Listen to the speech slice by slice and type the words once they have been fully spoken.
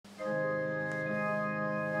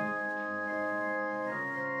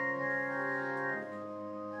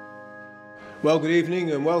Well, good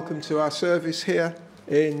evening and welcome to our service here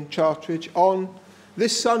in Chartridge on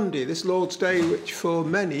this Sunday, this Lord's Day, which for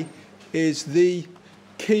many is the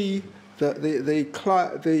key, the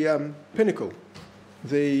pinnacle,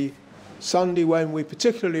 the Sunday when we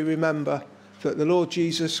particularly remember that the Lord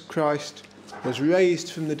Jesus Christ was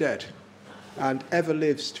raised from the dead and ever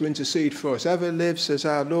lives to intercede for us, ever lives as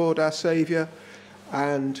our Lord, our Saviour,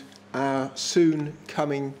 and our soon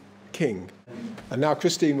coming King. And now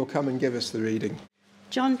Christine will come and give us the reading.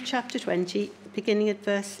 John chapter 20, beginning at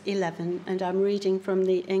verse 11, and I'm reading from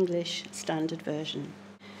the English Standard Version.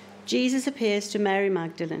 Jesus appears to Mary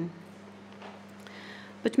Magdalene.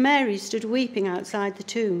 But Mary stood weeping outside the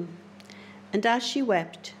tomb, and as she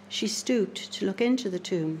wept, she stooped to look into the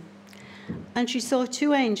tomb. And she saw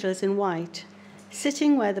two angels in white,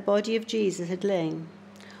 sitting where the body of Jesus had lain,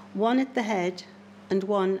 one at the head and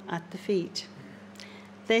one at the feet.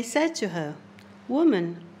 They said to her,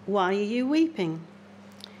 "Woman, why are you weeping?"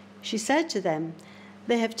 She said to them,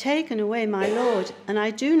 "They have taken away my Lord, and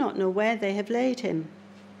I do not know where they have laid him."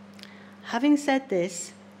 Having said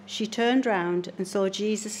this, she turned round and saw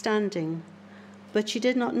Jesus standing, but she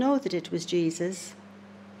did not know that it was Jesus.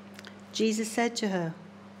 Jesus said to her,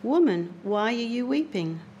 "Woman, why are you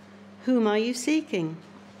weeping? Whom are you seeking?"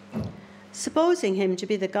 Supposing him to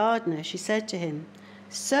be the gardener, she said to him,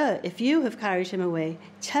 "Sir, if you have carried him away,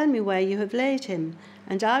 tell me where you have laid him,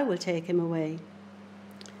 and I will take him away."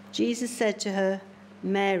 Jesus said to her,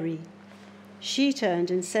 "Mary." She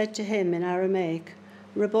turned and said to him in Aramaic,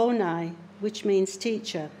 "Rabboni," which means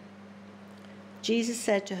teacher. Jesus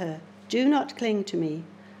said to her, "Do not cling to me,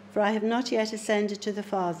 for I have not yet ascended to the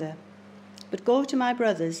Father. But go to my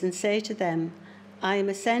brothers and say to them, I am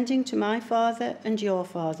ascending to my Father and your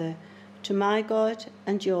Father, to my God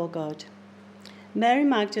and your God." Mary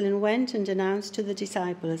Magdalene went and announced to the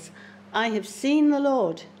disciples, "I have seen the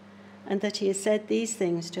Lord," and that he has said these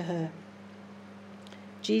things to her.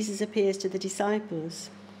 Jesus appears to the disciples.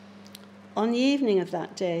 On the evening of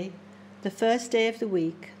that day, the first day of the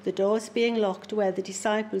week, the doors being locked where the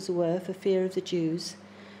disciples were for fear of the Jews,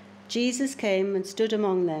 Jesus came and stood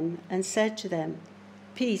among them and said to them,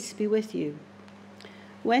 "Peace be with you."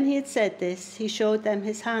 When he had said this, he showed them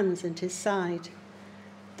his hands and his side.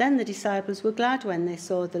 Then the disciples were glad when they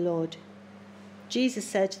saw the Lord. Jesus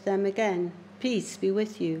said to them again, "Peace be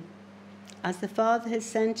with you. As the Father has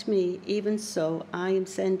sent me, even so I am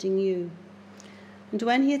sending you." And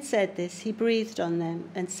when he had said this, he breathed on them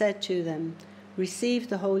and said to them, "Receive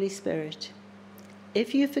the Holy Spirit.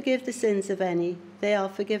 If you forgive the sins of any, they are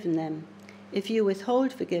forgiven them. If you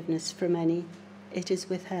withhold forgiveness from any, it is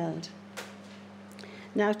withheld."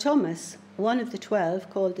 Now Thomas, one of the 12,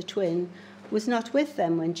 called the twin, was not with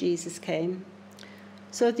them when Jesus came.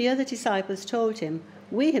 So the other disciples told him,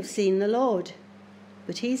 "We have seen the Lord."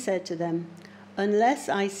 But he said to them, "Unless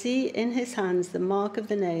I see in his hands the mark of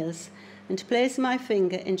the nails, and place my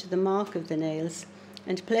finger into the mark of the nails,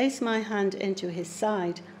 and place my hand into his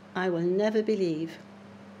side, I will never believe."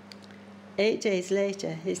 8 days later,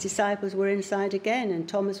 his disciples were inside again, and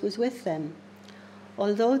Thomas was with them.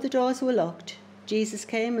 Although the doors were locked, Jesus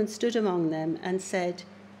came and stood among them and said,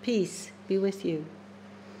 "Peace be with you."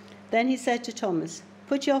 Then he said to Thomas,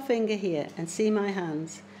 "Put your finger here and see my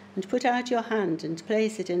hands, and put out your hand and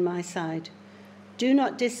place it in my side. Do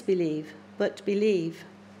not disbelieve, but believe."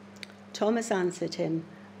 Thomas answered him,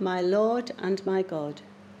 "My Lord and my God."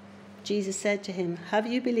 Jesus said to him, "Have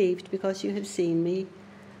you believed because you have seen me?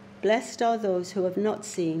 Blessed are those who have not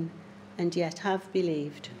seen and yet have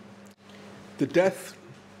believed." The death,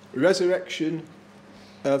 resurrection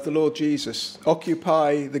of the Lord Jesus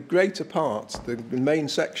occupy the greater part, the main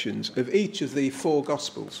sections of each of the four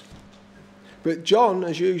Gospels. But John,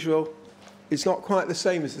 as usual, is not quite the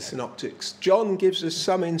same as the synoptics. John gives us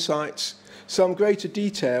some insights, some greater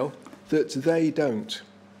detail that they don't.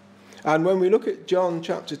 And when we look at John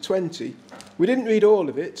chapter 20, we didn't read all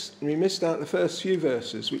of it, and we missed out the first few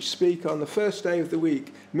verses, which speak on the first day of the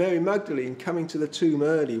week, Mary Magdalene coming to the tomb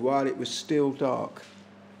early while it was still dark.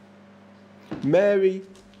 Mary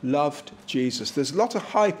loved Jesus. There's a lot of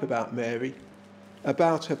hype about Mary,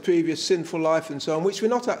 about her previous sinful life and so on, which we're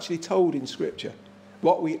not actually told in Scripture.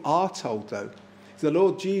 What we are told, though, the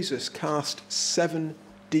Lord Jesus cast 7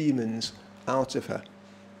 demons out of her.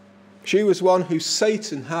 She was one who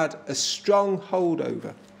Satan had a strong hold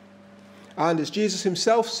over. And as Jesus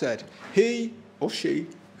himself said, he or she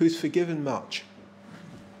who's forgiven much,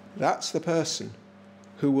 that's the person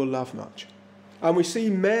who will love much. And we see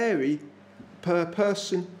Mary, per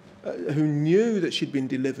person who knew that she'd been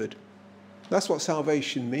delivered. That's what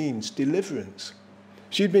salvation means, deliverance.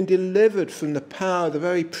 She'd been delivered from the power, the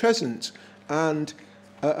very present and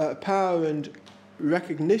power and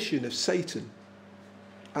recognition of Satan,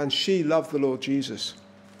 and she loved the Lord Jesus.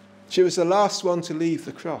 She was the last one to leave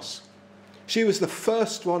the cross. She was the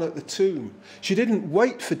first one at the tomb. She didn't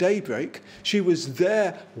wait for daybreak. She was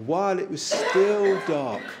there while it was still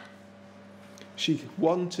dark. She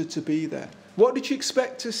wanted to be there. What did she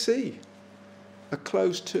expect to see? A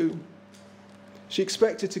closed tomb. She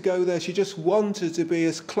expected to go there. She just wanted to be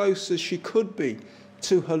as close as she could be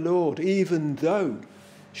to her Lord, even though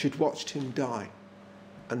she'd watched him die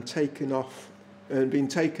and been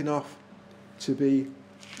taken off to be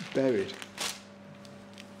buried.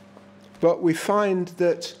 But we find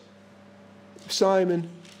that Simon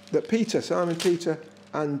Peter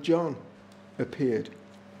and John appeared.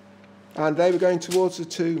 And they were going towards the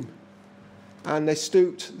tomb. And they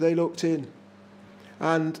stooped, they looked in.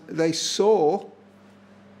 And they saw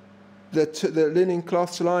the linen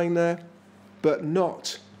cloths lying there, but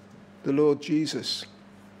not the Lord Jesus.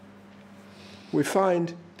 We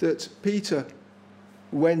find that Peter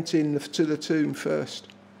went in to the tomb first.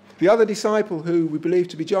 The other disciple, who we believe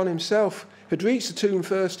to be John himself, had reached the tomb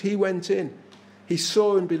first. He went in. He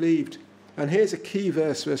saw and believed. And here's a key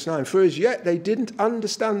verse, verse 9. For as yet they didn't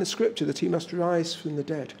understand the scripture that he must rise from the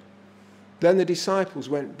dead. Then the disciples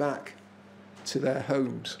went back to their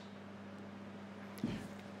homes.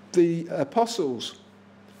 The apostles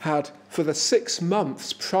had, for the 6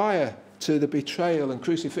 months prior to the betrayal and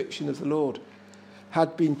crucifixion of the Lord,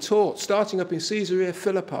 had been taught, starting up in Caesarea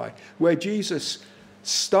Philippi, where Jesus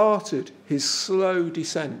started his slow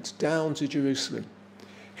descent down to Jerusalem.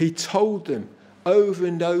 He told them over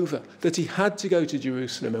and over that he had to go to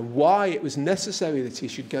Jerusalem and why it was necessary that he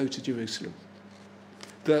should go to Jerusalem.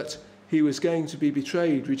 That he was going to be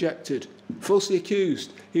betrayed, rejected, falsely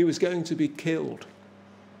accused. He was going to be killed.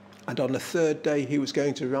 And on the 3rd day, he was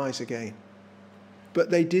going to rise again. But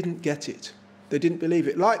they didn't get it. They didn't believe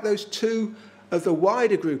it. Like those 2 of the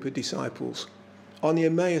wider group of disciples on the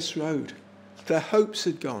Emmaus Road. Their hopes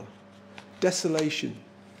had gone. Desolation,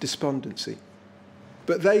 despondency.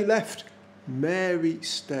 But they left. Mary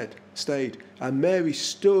stayed. And Mary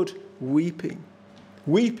stood weeping.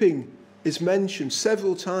 Weeping is mentioned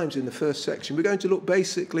several times in the first section. We're going to look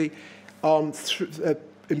basically on,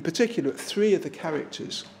 in particular, at 3 of the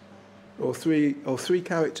characters, or three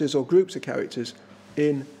characters or groups of characters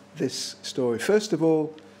in this story. First of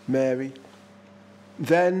all, Mary,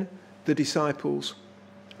 then the disciples,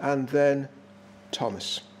 and then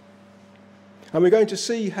Thomas. And we're going to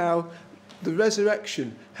see how the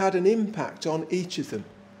resurrection had an impact on each of them.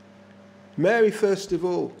 Mary, first of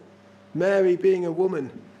all, Mary being a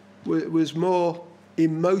woman, was more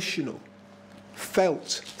emotional,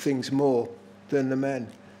 felt things more than the men.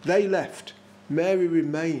 They left. Mary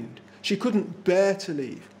remained. She couldn't bear to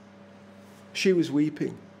leave. She was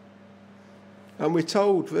weeping. And we're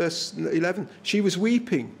told, verse 11, she was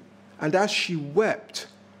weeping, and as she wept,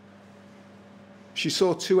 she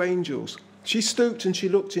saw 2 angels. She stooped and she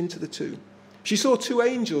looked into the tomb. She saw 2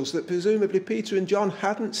 angels that presumably Peter and John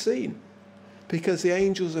hadn't seen, because the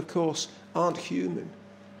angels, of course, aren't human.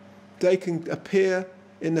 They can appear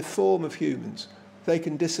in the form of humans. They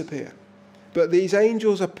can disappear. But these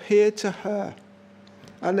angels appeared to her,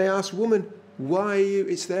 and they asked, woman, why are you,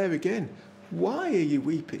 it's there again, why are you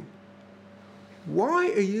weeping?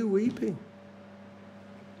 Why are you weeping?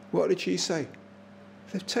 What did she say?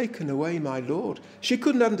 They've taken away my Lord. She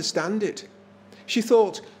couldn't understand it. She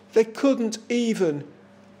thought they couldn't even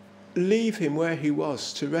leave him where he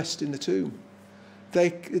was to rest in the tomb.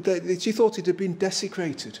 She thought it had been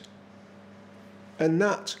desecrated. And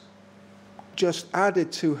that just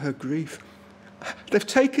added to her grief. They've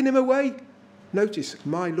taken him away. Notice,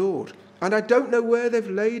 my Lord. And I don't know where they've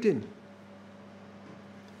laid him.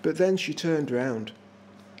 But then she turned round.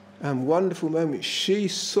 And wonderful moment, she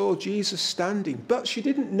saw Jesus standing, but she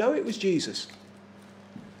didn't know it was Jesus.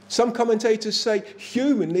 Some commentators say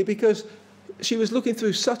humanly, because she was looking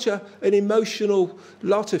through such an emotional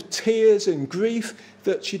lot of tears and grief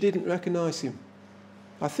that she didn't recognise him.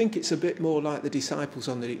 I think it's a bit more like the disciples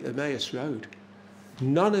on the Emmaus Road.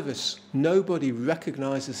 None of us, nobody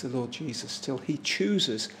recognises the Lord Jesus till he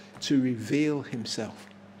chooses to reveal himself.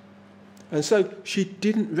 And so she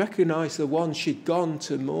didn't recognise the one she'd gone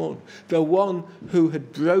to mourn, the one who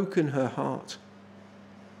had broken her heart.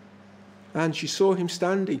 And she saw him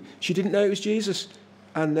standing. She didn't know it was Jesus.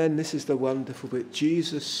 And then this is the wonderful bit.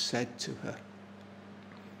 Jesus said to her.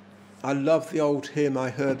 I love the old hymn, I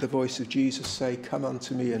heard the voice of Jesus say, come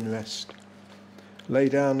unto me and rest. Lay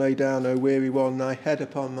down, O weary one, thy head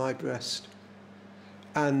upon my breast.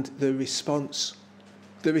 And the response,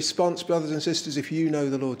 brothers and sisters, if you know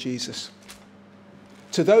the Lord Jesus,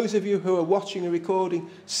 To those of you who are watching a recording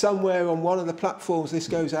somewhere on one of the platforms this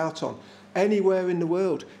goes out on, anywhere in the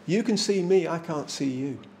world, you can see me, I can't see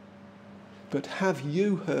you. But have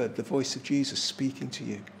you heard the voice of Jesus speaking to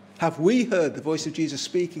you? Have we heard the voice of Jesus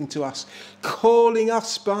speaking to us, calling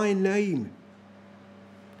us by name?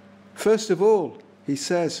 First of all, he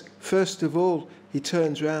says, first of all, he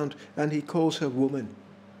turns round and he calls her woman.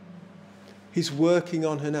 He's working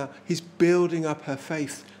on her now. He's building up her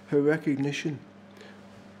faith, her recognition.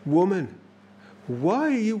 Woman, why are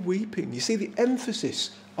you weeping? You see the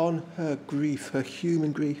emphasis on her grief, her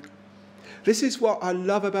human grief. This is what I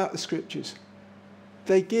love about the scriptures.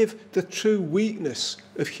 They give the true weakness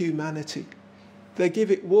of humanity. They give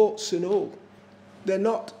it warts and all.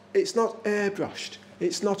 It's not airbrushed.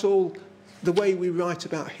 It's not all the way we write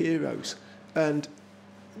about heroes and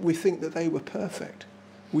we think that they were perfect.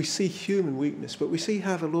 We see human weakness, but we see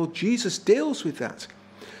how the Lord Jesus deals with that.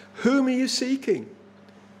 Whom are you seeking?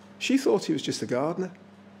 She thought he was just a gardener.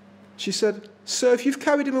 She said, Sir, if you've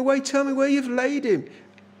carried him away, tell me where you've laid him,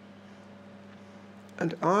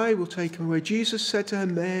 and I will take him away. Jesus said to her,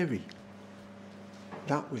 Mary.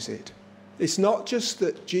 That was it. It's not just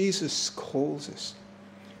that Jesus calls us.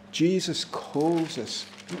 Jesus calls us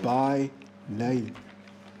by name.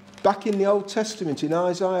 Back in the Old Testament, in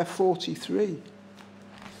Isaiah 43,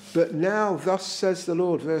 but now thus says the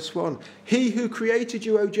Lord, verse 1, He who created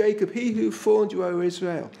you, O Jacob, he who formed you, O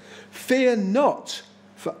Israel, fear not,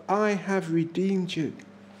 for I have redeemed you.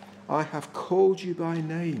 I have called you by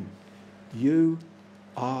name. You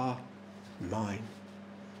are mine.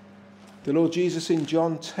 The Lord Jesus in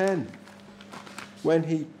John 10, when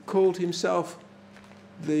he called himself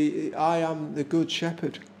I am the good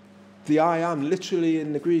shepherd. The I am, literally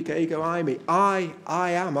in the Greek, ego eimi. I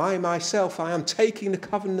am, I myself, I am taking the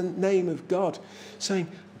covenant name of God, saying,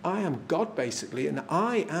 I am God basically, and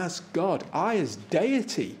I as God, I as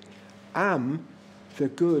deity, am the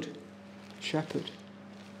good shepherd.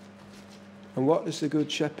 And what does the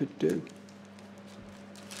good shepherd do?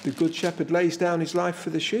 The good shepherd lays down his life for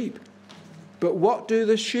the sheep. But what do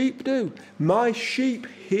the sheep do? My sheep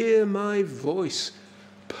hear my voice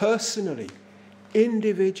personally,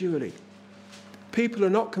 individually. People are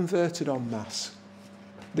not converted en masse.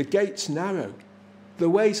 The gate's narrow. The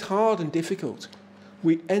way's hard and difficult.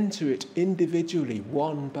 We enter it individually,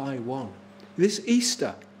 one by one. This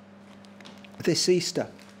Easter,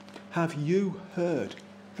 have you heard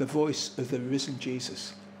the voice of the risen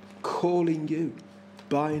Jesus calling you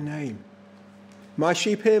by name? My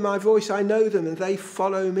sheep hear my voice, I know them, and they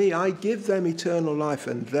follow me. I give them eternal life,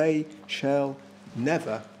 and they shall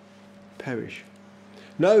never perish.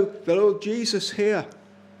 No, the Lord Jesus here,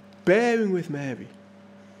 bearing with Mary,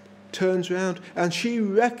 turns round, and she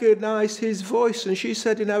recognized his voice, and she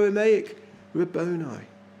said in Aramaic, Rabboni,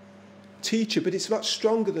 teacher, but it's much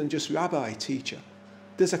stronger than just rabbi, teacher.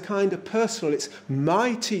 There's a kind of personal, it's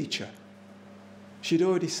my teacher. She'd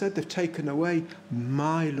already said, they've taken away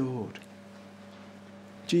my Lord.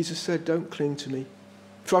 Jesus said, don't cling to me,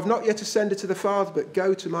 for I've not yet ascended to the Father, but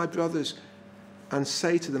go to my brothers and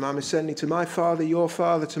say to them, I'm ascending to my Father, your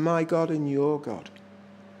Father, to my God and your God.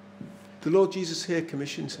 The Lord Jesus here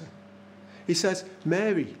commissions her. He says,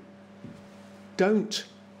 Mary, don't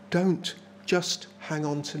just hang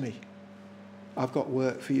on to me. I've got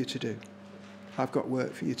work for you to do. I've got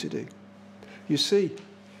work for you to do. You see,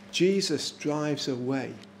 Jesus drives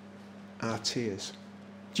away our tears.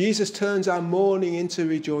 Jesus turns our mourning into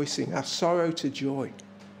rejoicing, our sorrow to joy.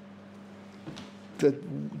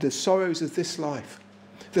 The sorrows of this life,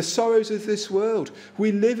 the sorrows of this world.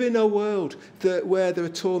 We live in a world where there are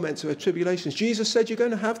torments, there are tribulations. Jesus said you're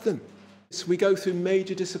going to have them. We go through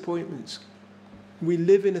major disappointments. We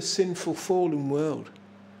live in a sinful, fallen world,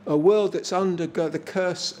 a world that's under the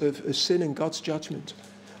curse of sin and God's judgment.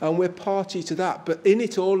 And we're party to that. But in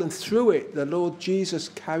it all and through it, the Lord Jesus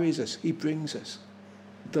carries us. He brings us.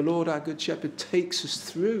 The Lord, our good shepherd, takes us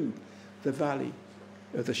through the valley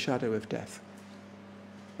of the shadow of death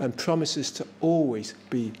and promises to always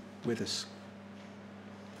be with us.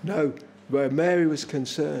 No, where Mary was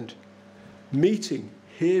concerned, meeting,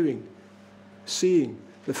 hearing, seeing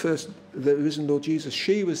the risen Lord Jesus,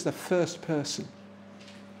 she was the first person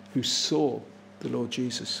who saw the Lord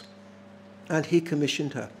Jesus. And he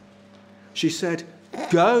commissioned her. She said,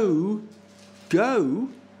 go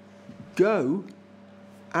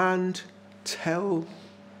and tell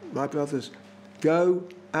my brothers. Go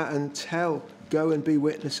and be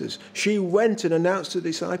witnesses. She went and announced to the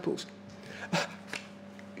disciples.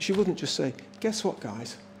 She wouldn't just say, guess what,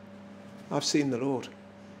 guys? I've seen the Lord.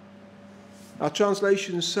 Our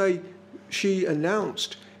translations say she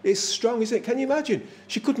announced. It's strong, isn't it? Can you imagine?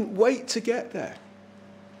 She couldn't wait to get there.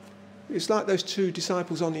 It's like those two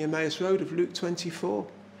disciples on the Emmaus Road of Luke 24.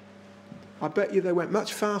 I bet you they went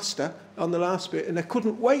much faster on the last bit, and they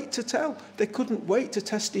couldn't wait to tell. They couldn't wait to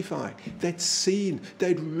testify. They'd seen,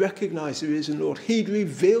 they'd recognised the risen Lord. He'd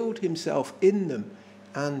revealed himself in them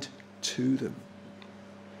and to them.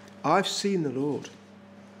 I've seen the Lord.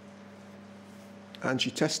 And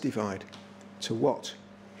she testified to what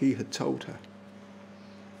he had told her.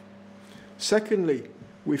 Secondly,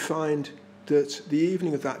 we find that the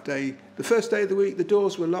evening of that day, the first day of the week, the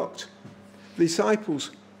doors were locked. The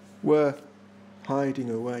disciples were hiding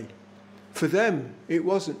away. For them, it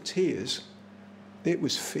wasn't tears, it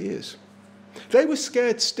was fears. They were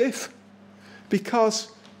scared stiff,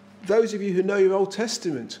 because those of you who know your Old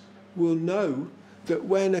Testament will know that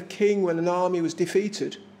when a king, when an army was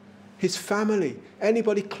defeated, his family,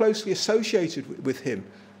 anybody closely associated with him,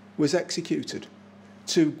 was executed.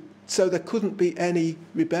 So there couldn't be any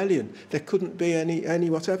rebellion. There couldn't be any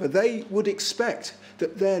whatever. They would expect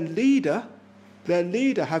that their leader,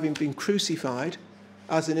 having been crucified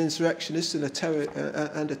as an insurrectionist and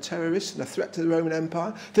a terrorist and a threat to the Roman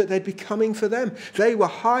Empire, that they'd be coming for them. They were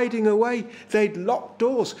hiding away. They'd locked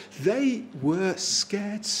doors. They were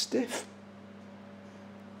scared stiff.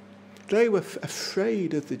 They were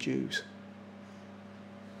afraid of the Jews.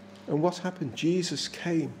 And what happened? Jesus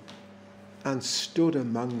came and stood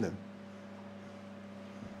among them.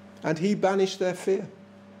 And he banished their fear.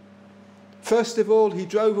 First of all, he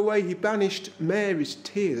drove away, he banished Mary's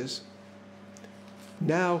tears.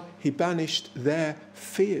 Now he banished their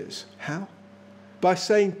fears. How? By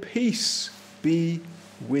saying, "Peace be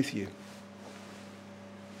with you."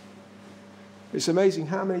 It's amazing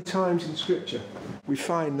how many times in Scripture we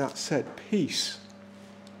find that said, "Peace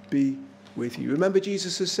be with you." Remember,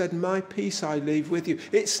 Jesus has said, "My peace I leave with you."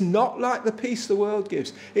 It's not like the peace the world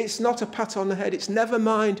gives. It's not a pat on the head. It's never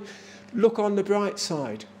mind, look on the bright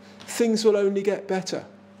side. Things will only get better.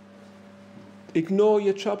 Ignore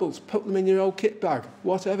your troubles. Put them in your old kit bag.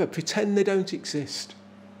 Whatever. Pretend they don't exist.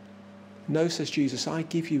 No, says Jesus, I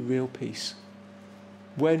give you real peace.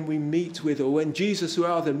 When we meet with, or when Jesus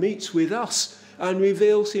rather meets with us and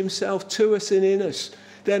reveals himself to us and in us,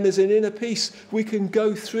 then as an inner peace, we can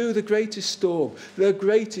go through the greatest storm, the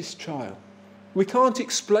greatest trial. We can't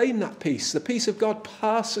explain that peace. The peace of God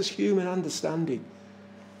passes human understanding.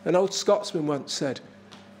 An old Scotsman once said,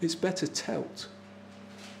 it's better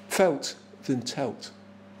felt than telt.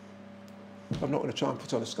 I'm not going to try and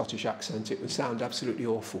put on a Scottish accent. It would sound absolutely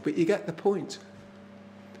awful. But you get the point.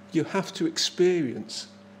 You have to experience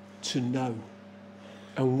to know.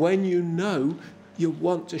 And when you know, you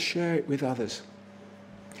want to share it with others.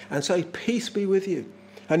 And say, peace be with you.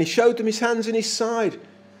 And he showed them his hands and his side.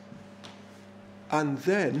 And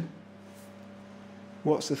then,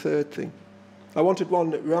 what's the third thing? I wanted one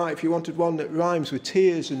that rhymes. If you wanted one that rhymes with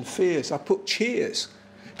tears and fears, I put cheers.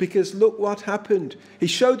 Because look what happened. He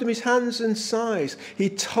showed them his hands and sides. He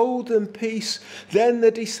told them peace. Then the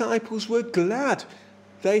disciples were glad.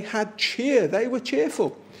 They had cheer. They were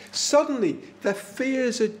cheerful. Suddenly, their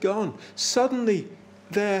fears had gone. Suddenly,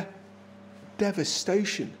 their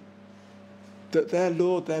devastation that their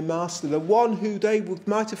Lord, their Master, the one who they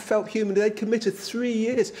might have felt human, they'd committed 3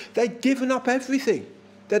 years. They'd given up everything.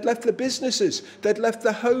 They'd left their businesses. They'd left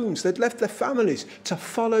their homes. They'd left their families to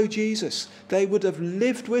follow Jesus. They would have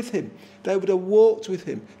lived with him. They would have walked with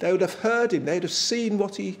him. They would have heard him. They'd have seen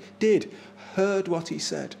what he did, heard what he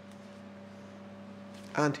said.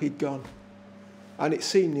 And he'd gone. And it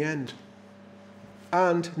seemed the end.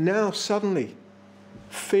 And now suddenly,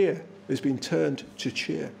 fear has been turned to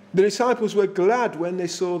cheer. The disciples were glad when they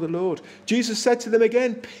saw the Lord. Jesus said to them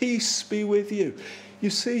again, peace be with you. You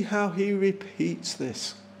see how he repeats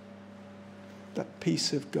this. That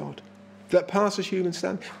peace of God that passes human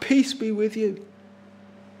standing. Peace be with you.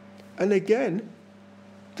 And again,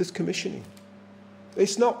 there's commissioning.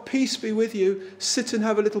 It's not peace be with you, sit and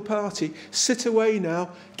have a little party, sit away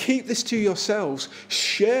now, keep this to yourselves,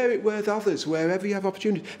 share it with others wherever you have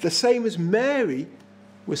opportunity. The same as Mary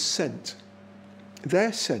was sent.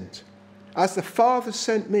 They're sent. As the Father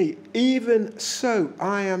sent me, even so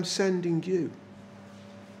I am sending you.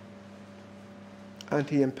 And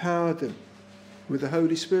he empowered them with the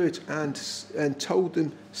Holy Spirit and told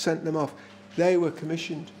them, sent them off. They were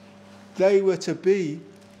commissioned. They were to be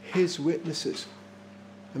his witnesses.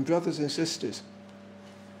 And brothers and sisters,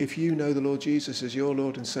 if you know the Lord Jesus as your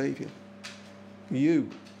Lord and Saviour, you,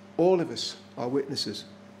 all of us, are witnesses.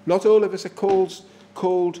 Not all of us are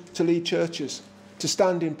called to lead churches, to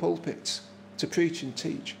stand in pulpits, to preach and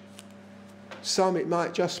teach. Some it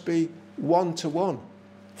might just be one-to-one,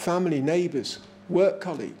 family, neighbours, work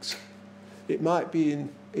colleagues. It might be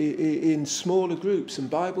in smaller groups and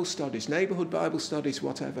Bible studies, neighbourhood Bible studies,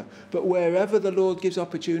 whatever. But wherever the Lord gives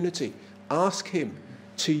opportunity, ask him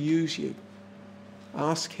to use you.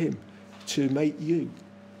 Ask him to make you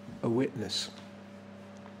a witness.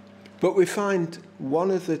 But we find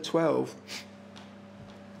one of the 12,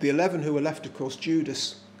 the 11 who were left, of course,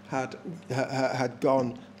 Judas had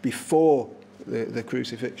gone before the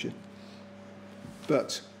crucifixion.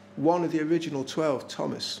 But one of the original 12,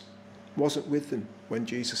 Thomas, wasn't with them when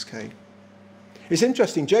Jesus came. It's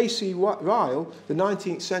interesting, J.C. Ryle, the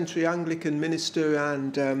 19th century Anglican minister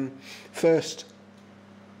and first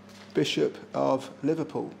Bishop of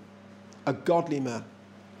Liverpool, a godly man,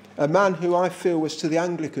 a man who I feel was to the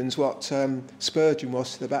Anglicans what Spurgeon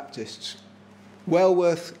was to the Baptists. Well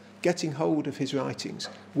worth getting hold of his writings,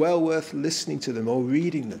 well worth listening to them or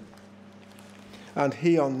reading them. And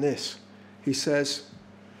he on this, he says,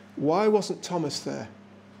 why wasn't Thomas there?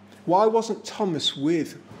 Why wasn't Thomas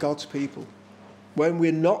with God's people? When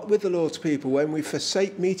we're not with the Lord's people, when we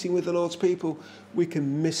forsake meeting with the Lord's people, we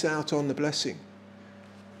can miss out on the blessing.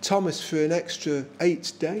 Thomas, for an extra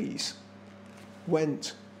 8 days,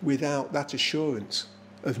 went without that assurance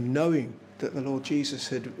of knowing that the Lord Jesus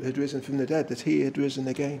had risen from the dead, that he had risen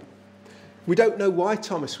again. We don't know why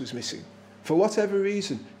Thomas was missing. For whatever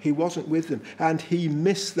reason, he wasn't with them, and he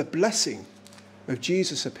missed the blessing of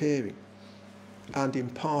Jesus appearing and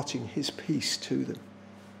imparting his peace to them.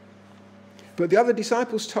 But the other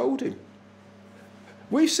disciples told him,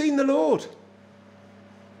 we've seen the Lord.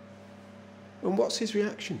 And what's his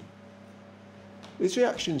reaction? His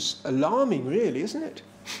reaction's alarming, really, isn't it?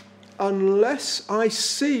 Unless I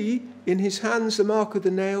see in his hands the mark of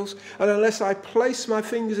the nails, and unless I place my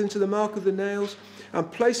fingers into the mark of the nails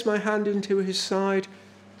and place my hand into his side,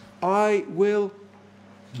 I will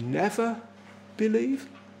never believe.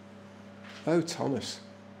 Oh, Thomas.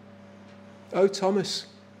 Oh, Thomas.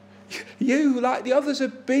 You, like the others,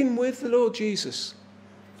 have been with the Lord Jesus,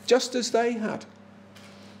 just as they had.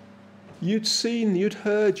 You'd seen, you'd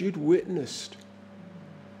heard, you'd witnessed.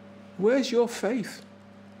 Where's your faith?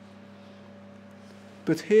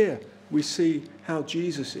 But here we see how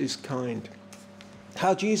Jesus is kind,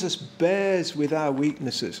 how Jesus bears with our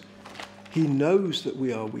weaknesses. He knows that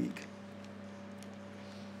we are weak.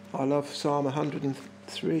 I love Psalm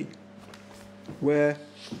 103, where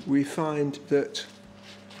we find that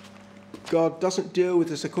God doesn't deal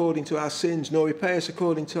with us according to our sins, nor repay us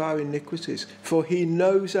according to our iniquities, for he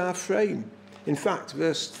knows our frame. In fact,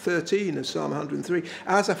 verse 13 of Psalm 103,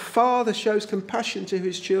 as a father shows compassion to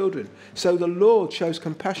his children, so the Lord shows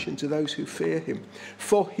compassion to those who fear him,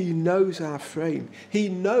 for he knows our frame. He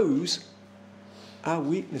knows our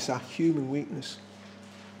weakness, our human weakness.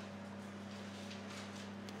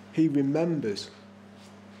 He remembers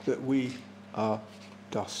that we are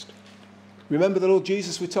dust. Remember the Lord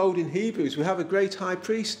Jesus, we're told in Hebrews, we have a great high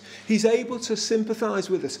priest. He's able to sympathise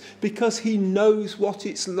with us because he knows what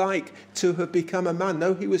it's like to have become a man.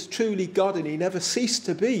 Though he was truly God and he never ceased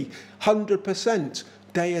to be 100%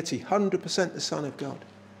 deity, 100% the Son of God.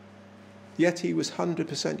 Yet he was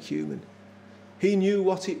 100% human. He knew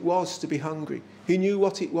what it was to be hungry. He knew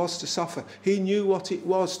what it was to suffer. He knew what it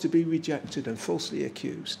was to be rejected and falsely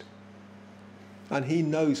accused. And he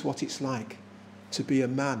knows what it's like to be a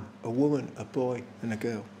man, a woman, a boy and a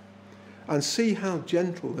girl. And see how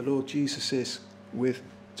gentle the Lord Jesus is with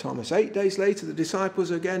Thomas. 8 days later, the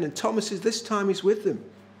disciples are again, and Thomas is this time is with them.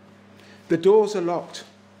 The doors are locked.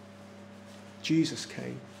 Jesus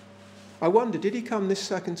came. I wonder, did he come this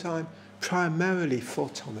second time primarily for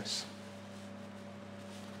Thomas?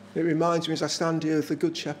 It reminds me as I stand here of the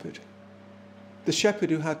Good Shepherd. The shepherd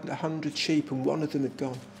who had 100 sheep and one of them had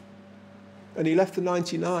gone. And he left the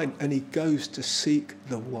 99 and he goes to seek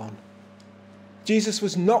the one. Jesus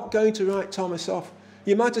was not going to write Thomas off.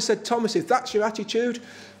 You might have said, Thomas, if that's your attitude,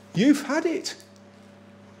 you've had it.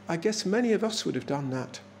 I guess many of us would have done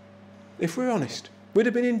that. If we're honest, we'd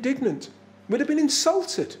have been indignant. We'd have been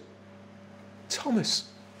insulted. Thomas,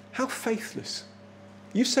 how faithless.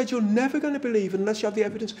 You said you're never going to believe unless you have the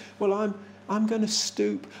evidence. Well, I'm going to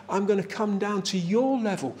stoop. I'm going to come down to your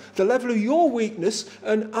level, the level of your weakness,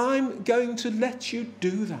 and I'm going to let you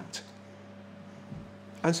do that.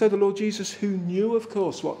 And so the Lord Jesus, who knew, of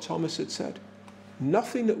course, what Thomas had said,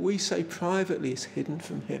 nothing that we say privately is hidden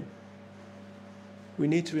from him. We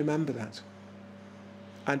need to remember that.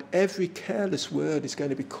 And every careless word is going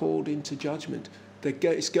to be called into judgment.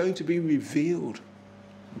 It's going to be revealed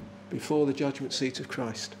before the judgment seat of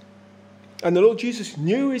Christ. And the Lord Jesus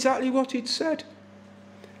knew exactly what he'd said.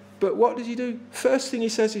 But what does he do? First thing he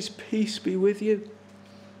says is, peace be with you.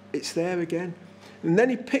 It's there again. And then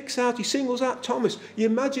he singles out Thomas. You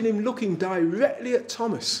imagine him looking directly at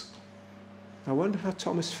Thomas. I wonder how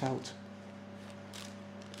Thomas felt.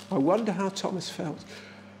 I wonder how Thomas felt.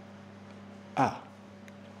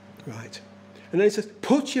 Right. And then he says,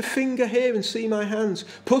 put your finger here and see my hands.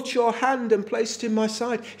 Put your hand and place it in my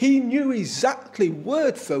side. He knew exactly,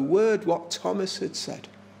 word for word, what Thomas had said.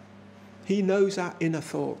 He knows our inner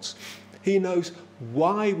thoughts. He knows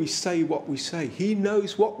why we say what we say. He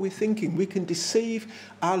knows what we're thinking. We can deceive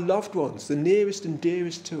our loved ones, the nearest and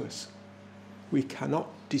dearest to us. We cannot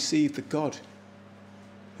deceive the God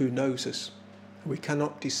who knows us. We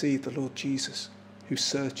cannot deceive the Lord Jesus, who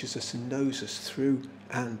searches us and knows us through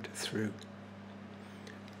and through.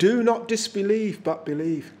 Do not disbelieve, but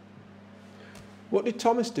believe. What did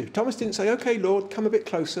Thomas do? Thomas didn't say, okay, Lord, come a bit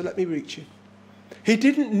closer, let me reach you. He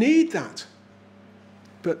didn't need that.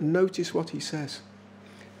 But notice what he says.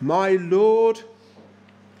 My Lord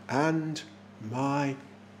and my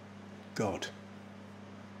God.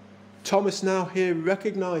 Thomas now here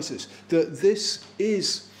recognizes that this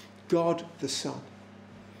is God the Son.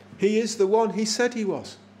 He is the one he said he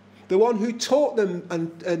was. The one who taught them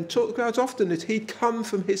and taught the crowds often that he'd come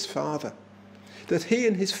from his Father. That he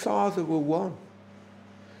and his Father were one.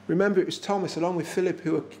 Remember, it was Thomas, along with Philip,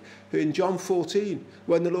 who in John 14,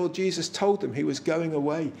 when the Lord Jesus told them he was going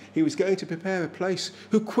away, he was going to prepare a place,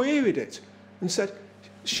 who queried it and said,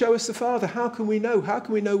 show us the Father. How can we know? How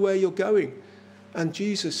can we know where you're going? And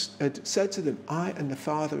Jesus had said to them, I and the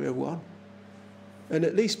Father are one. And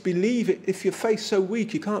at least believe it. If your faith's so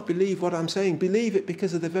weak, you can't believe what I'm saying. Believe it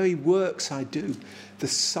because of the very works I do, the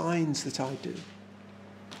signs that I do.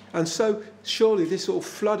 And so surely this all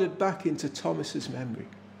flooded back into Thomas's memory.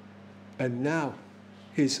 And now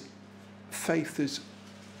his faith is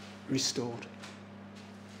restored.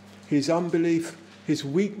 His unbelief, his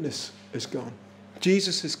weakness has gone.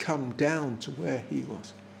 Jesus has come down to where he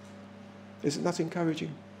was. Isn't that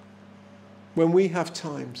encouraging? When we have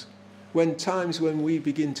times when we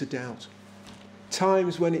begin to doubt,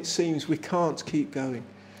 times when it seems we can't keep going,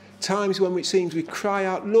 times when it seems we cry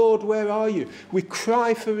out, Lord, where are you? We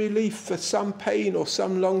cry for relief for some pain or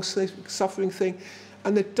some long-suffering thing,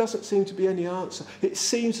 and there doesn't seem to be any answer. It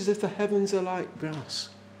seems as if the heavens are like brass.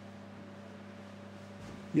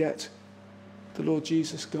 Yet, the Lord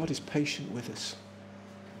Jesus, God, is patient with us.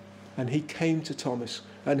 And he came to Thomas,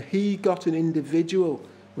 and he got an individual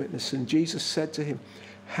witness, and Jesus said to him,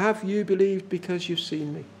 have you believed because you've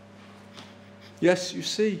seen me? Yes, you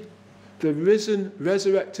see, the risen,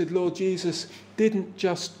 resurrected Lord Jesus didn't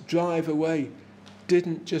just drive away,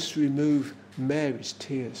 didn't just remove Mary's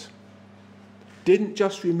tears, didn't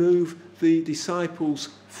just remove the disciples'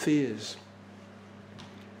 fears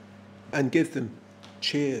and give them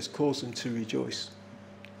cheers, cause them to rejoice,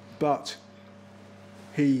 but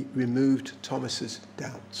he removed Thomas's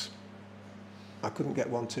doubts. I couldn't get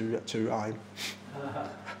one to rhyme.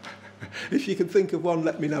 If you can think of one,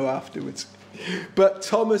 let me know afterwards. But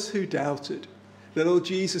Thomas, who doubted, the Lord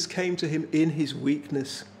Jesus came to him in his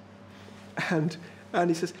weakness. And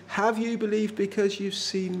he says, have you believed because you've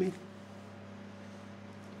seen me?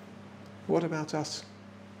 What about us?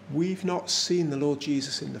 We've not seen the Lord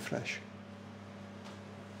Jesus in the flesh.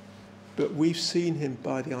 But we've seen him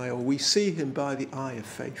by the eye, or we see him by the eye of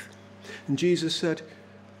faith. And Jesus said,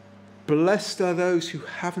 blessed are those who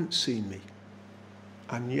haven't seen me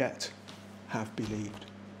and yet have believed.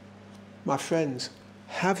 My friends,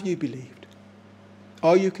 have you believed?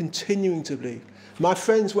 Are you continuing to believe? My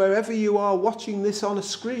friends, wherever you are watching this on a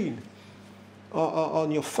screen, or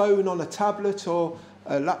on your phone, on a tablet, or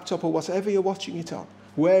a laptop, or whatever you're watching it on,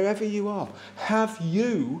 wherever you are, have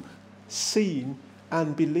you seen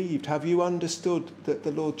and believed? Have you understood that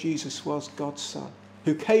the Lord Jesus was God's Son,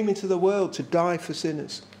 who came into the world to die for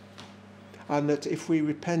sinners? And that if we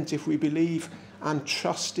repent, if we believe and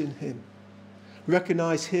trust in him,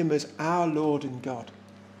 recognize him as our Lord and God,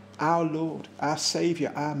 our Lord, our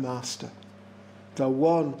Saviour, our Master, the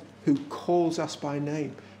one who calls us by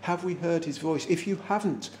name. Have we heard his voice? If you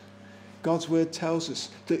haven't, God's word tells us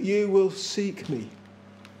that you will seek me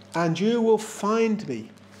and you will find me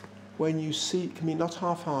when you seek me, not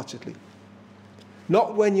half-heartedly,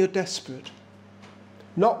 not when you're desperate,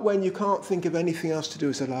 not when you can't think of anything else to do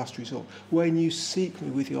as a last resort, when you seek me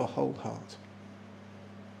with your whole heart.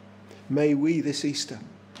 May we this Easter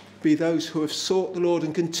be those who have sought the Lord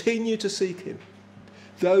and continue to seek him,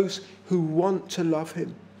 those who want to love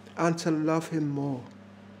him and to love him more.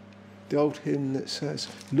 The old hymn that says,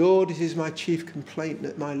 Lord, it is my chief complaint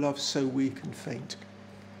that my love's so weak and faint,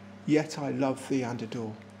 yet I love thee and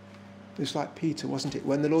adore. It's like Peter, wasn't it?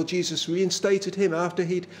 When the Lord Jesus reinstated him after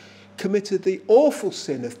he'd committed the awful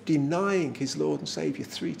sin of denying his Lord and Saviour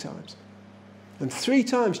 3 times. And 3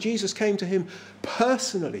 times Jesus came to him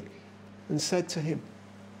personally and said to him,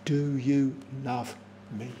 "Do you love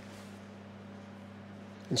me?"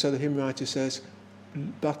 And so the hymn writer says,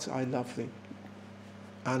 "But I love thee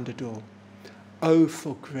and adore. Oh,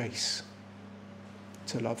 for grace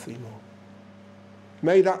to love thee more."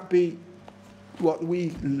 May that be what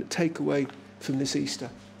we take away from this Easter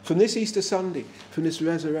Sunday, from this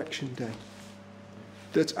resurrection day,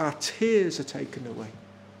 that our tears are taken away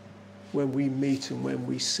when we meet and when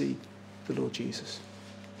we see the Lord Jesus.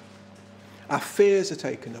 Our fears are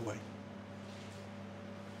taken away,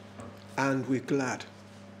 and we're glad.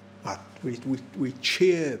 We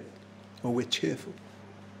cheer, or we're cheerful,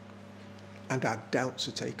 and our doubts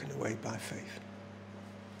are taken away by faith.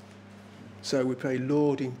 So we pray,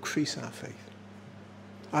 Lord, increase our faith.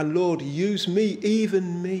 And Lord, use me,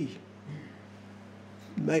 even me.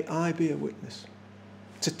 May I be a witness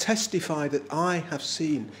to testify that I have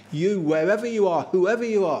seen you, wherever you are, whoever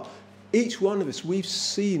you are. Each one of us, we've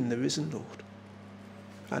seen the risen Lord.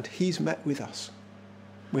 And he's met with us.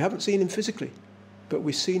 We haven't seen him physically, but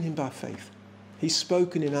we've seen him by faith. He's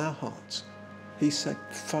spoken in our hearts. He said,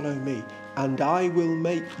 "Follow me, and I will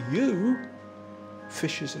make you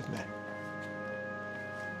fishers of men."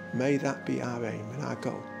 May that be our aim and our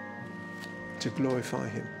goal, to glorify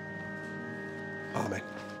him. Amen.